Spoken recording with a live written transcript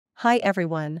Hi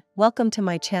everyone, welcome to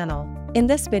my channel. In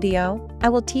this video, I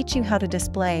will teach you how to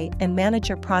display and manage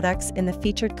your products in the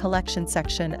featured collection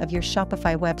section of your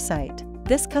Shopify website.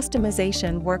 This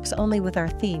customization works only with our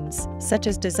themes, such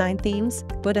as design themes,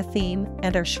 Buddha theme,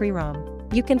 and our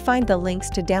Shriram. You can find the links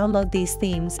to download these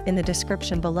themes in the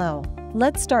description below.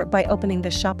 Let's start by opening the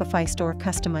Shopify Store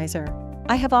Customizer.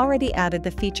 I have already added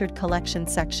the featured collection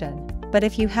section, but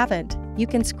if you haven't, you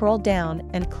can scroll down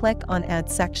and click on Add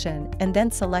Section and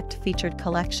then select Featured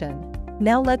Collection.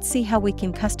 Now let's see how we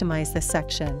can customize this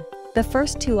section. The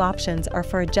first two options are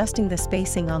for adjusting the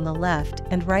spacing on the left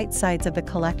and right sides of the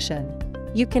collection.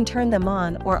 You can turn them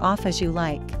on or off as you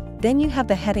like. Then you have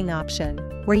the heading option,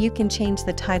 where you can change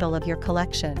the title of your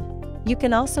collection. You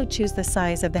can also choose the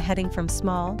size of the heading from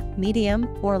small, medium,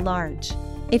 or large.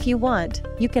 If you want,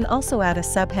 you can also add a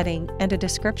subheading and a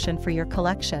description for your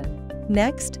collection.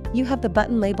 Next, you have the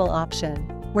button label option,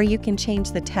 where you can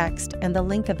change the text and the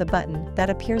link of the button that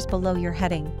appears below your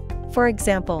heading. For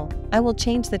example, I will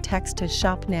change the text to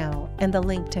Shop Now and the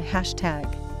link to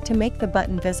hashtag to make the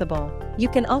button visible. You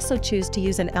can also choose to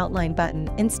use an outline button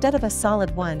instead of a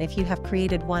solid one if you have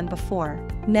created one before.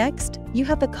 Next, you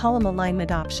have the column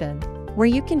alignment option, where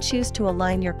you can choose to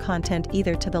align your content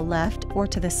either to the left or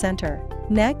to the center.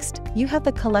 Next, you have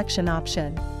the collection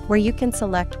option, where you can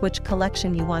select which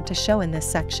collection you want to show in this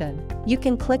section. You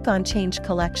can click on Change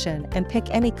Collection and pick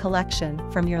any collection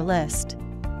from your list.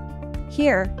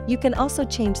 Here, you can also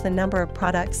change the number of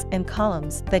products and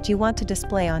columns that you want to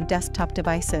display on desktop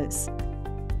devices.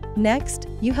 Next,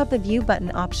 you have the View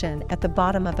button option at the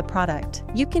bottom of the product.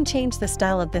 You can change the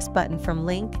style of this button from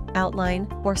link,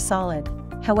 outline, or solid.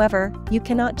 However, you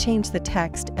cannot change the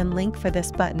text and link for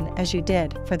this button as you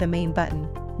did for the main button.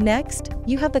 Next,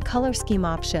 you have the color scheme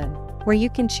option, where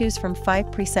you can choose from 5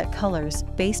 preset colors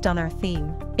based on our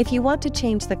theme. If you want to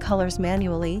change the colors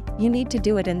manually, you need to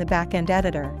do it in the backend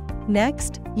editor.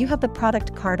 Next, you have the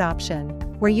product card option,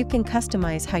 where you can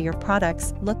customize how your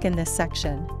products look in this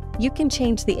section. You can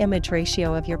change the image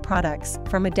ratio of your products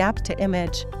from adapt to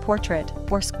image, portrait,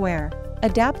 or square.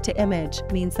 Adapt to image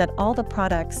means that all the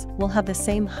products will have the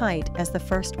same height as the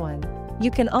first one.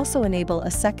 You can also enable a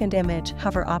second image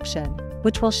hover option,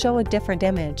 which will show a different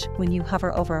image when you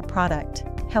hover over a product.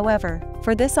 However,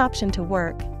 for this option to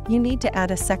work, you need to add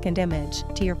a second image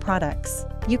to your products.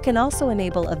 You can also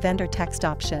enable a vendor text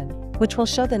option, which will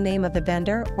show the name of the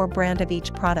vendor or brand of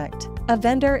each product. A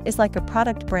vendor is like a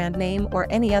product brand name or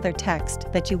any other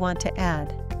text that you want to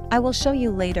add. I will show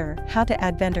you later how to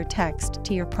add vendor text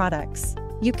to your products.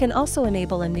 You can also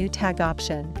enable a new tag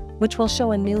option, which will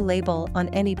show a new label on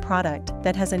any product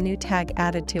that has a new tag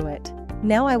added to it.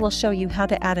 Now I will show you how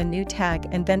to add a new tag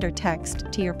and vendor text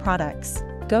to your products.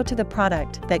 Go to the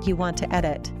product that you want to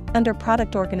edit. Under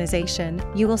Product Organization,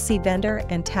 you will see Vendor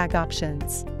and Tag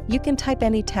options. You can type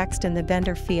any text in the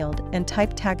vendor field and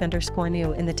type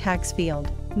tag_new in the tags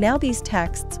field. Now these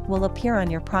texts will appear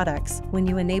on your products when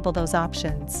you enable those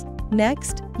options.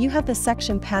 Next, you have the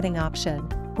section padding option,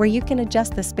 where you can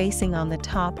adjust the spacing on the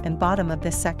top and bottom of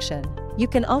this section. You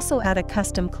can also add a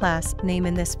custom class name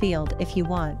in this field if you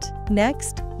want.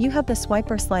 Next, you have the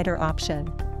swiper slider option,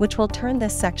 which will turn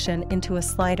this section into a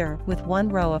slider with one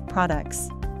row of products.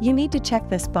 You need to check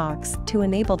this box to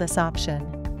enable this option.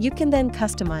 You can then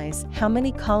customize how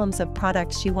many columns of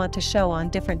products you want to show on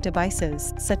different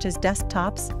devices, such as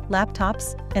desktops,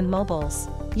 laptops, and mobiles.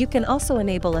 You can also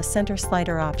enable a center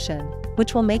slider option,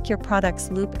 which will make your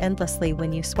products loop endlessly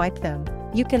when you swipe them.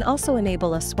 You can also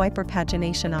enable a swiper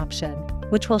pagination option,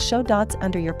 which will show dots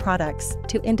under your products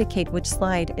to indicate which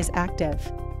slide is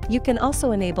active. You can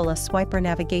also enable a swiper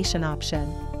navigation option,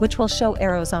 which will show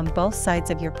arrows on both sides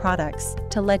of your products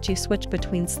to let you switch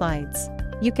between slides.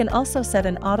 You can also set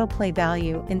an autoplay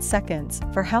value in seconds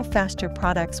for how fast your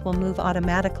products will move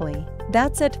automatically.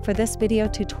 That's it for this video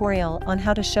tutorial on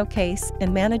how to showcase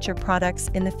and manage your products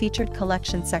in the featured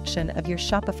collection section of your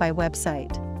Shopify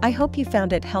website. I hope you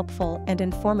found it helpful and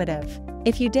informative.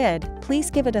 If you did, please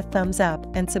give it a thumbs up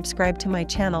and subscribe to my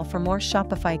channel for more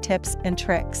Shopify tips and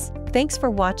tricks. Thanks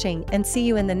for watching and see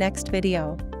you in the next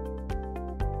video.